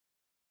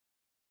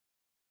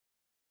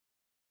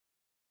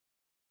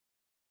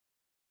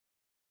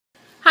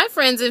Hi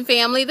friends and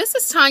family, this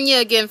is Tonia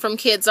again from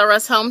Kids R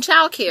Us Home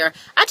Child Care.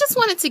 I just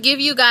wanted to give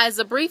you guys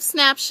a brief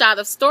snapshot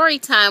of story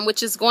time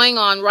which is going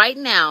on right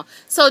now.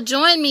 So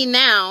join me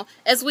now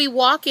as we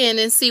walk in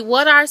and see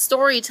what our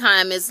story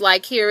time is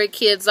like here at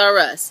Kids R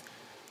Us.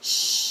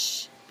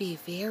 Shh, be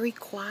very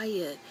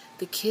quiet.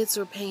 The kids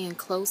are paying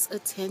close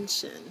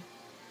attention.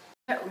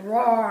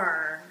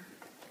 Roar.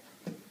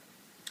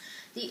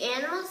 The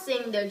animals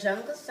sing their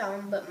jungle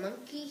song, but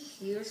Monkey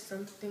hears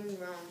something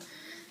wrong.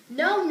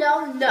 No,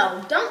 no,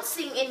 no, don't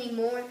sing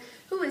anymore.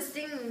 Who is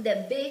singing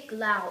that big,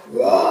 loud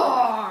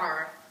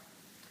roar?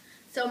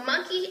 So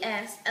Monkey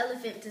asked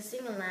Elephant to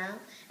sing aloud.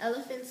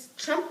 Elephant's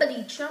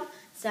trumpety trump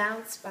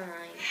sounds fine.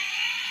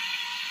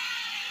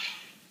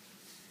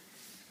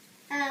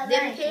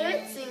 Then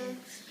Parrot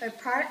sings her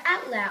part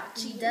out loud.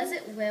 She does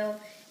it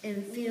well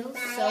and feels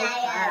so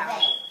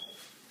proud.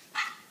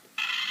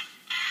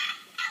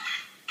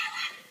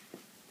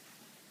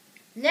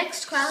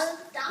 Next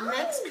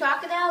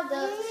crocodile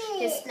does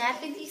his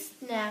snappity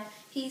snap.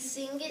 He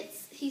sings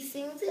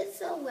it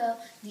so well,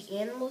 the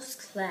animals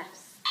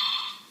claps.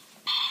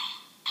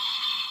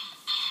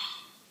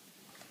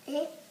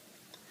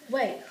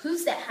 Wait,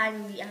 who's that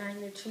hiding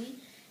behind the tree?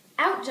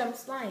 Out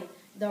jumps Lion.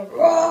 The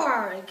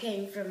roar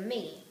came from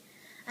me.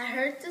 I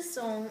heard the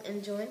song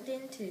and joined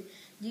in too.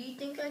 Do you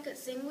think I could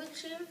sing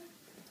with you?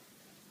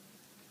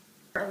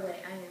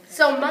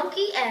 So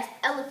Monkey asked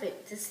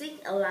Elephant to sing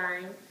a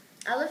line.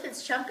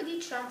 Elephant's trumpety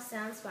trump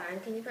sounds fine.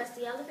 Can you press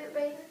the elephant,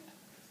 Raven?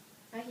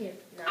 Right here.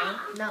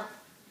 No.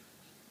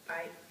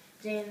 Alright.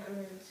 Jan, I'm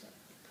going to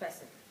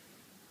press it.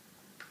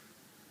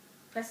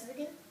 Press it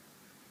again.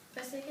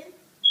 Press it again.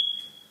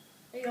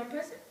 Are you going to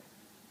press it?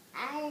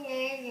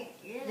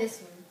 This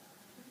one.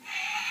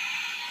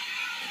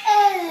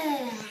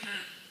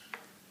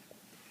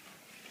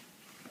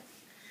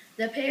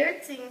 The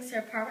parrot sings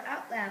her part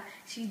out loud.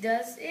 She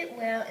does it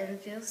well and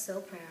feels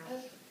so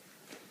proud.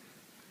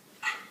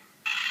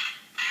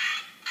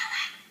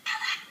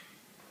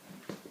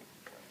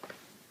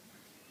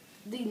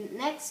 The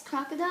next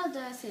crocodile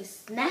does his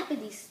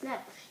snappity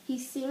snap. He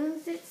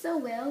sings it so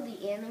well,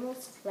 the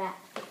animals clap.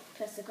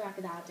 Press the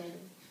crocodile,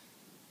 Jaden.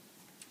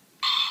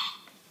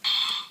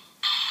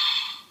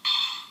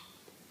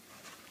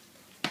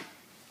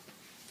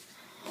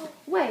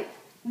 Wait!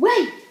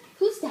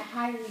 Who's that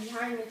hiding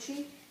behind the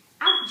tree?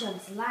 Out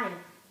jumps Lion.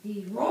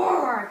 The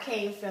roar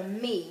came from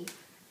me.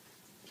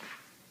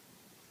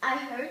 I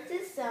heard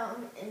this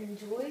sound and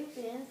joined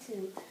in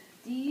too.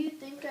 Do you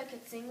think I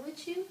could sing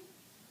with you?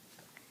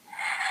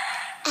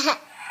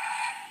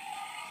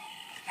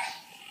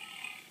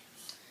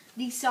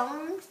 The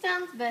song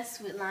sounds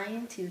best with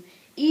Lion too.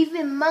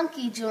 Even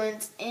Monkey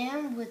joins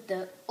in with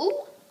the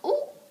ooh,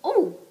 ooh,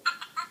 ooh.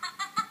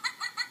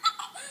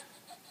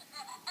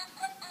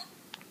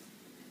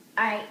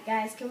 Alright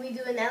guys, can we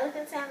do an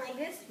elephant sound like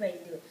this? Ready,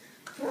 do it.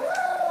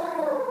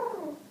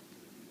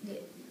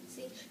 Good.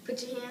 See?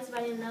 Put your hands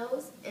by your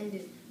nose and do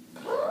it.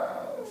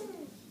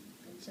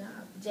 Good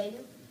job.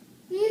 Jaden?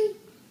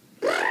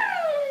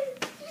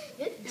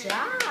 Good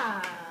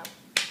job.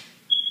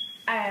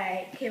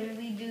 Alright, can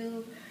we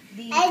do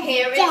the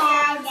parrot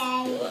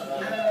sound?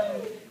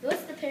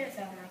 What's the parrot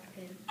sound like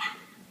again?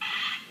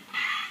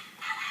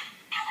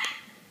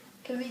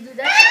 Can we do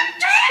that?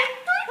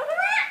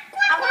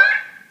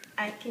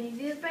 Alright, can you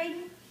do it,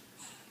 Brayden?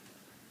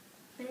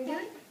 Can you do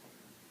it?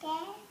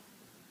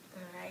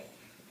 Alright.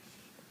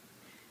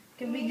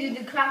 Can we do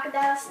the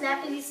crocodile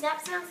snappity snap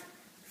sounds?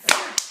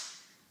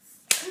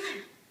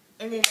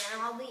 And then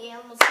all the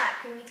animals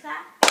clap. Can we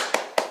clap?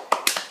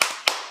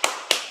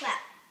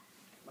 Clap.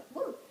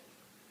 Woo.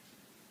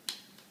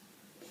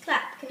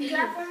 Clap. Can you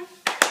clap for me?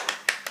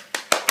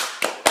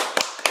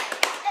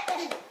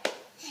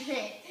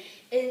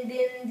 And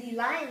then the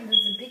lion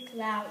does a big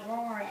loud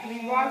roar. Can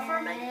you roar for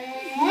me?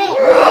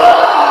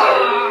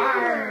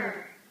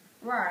 Roar.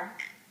 Roar.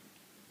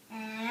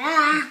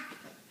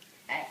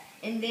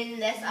 And then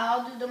let's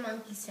all do the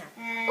monkey sound.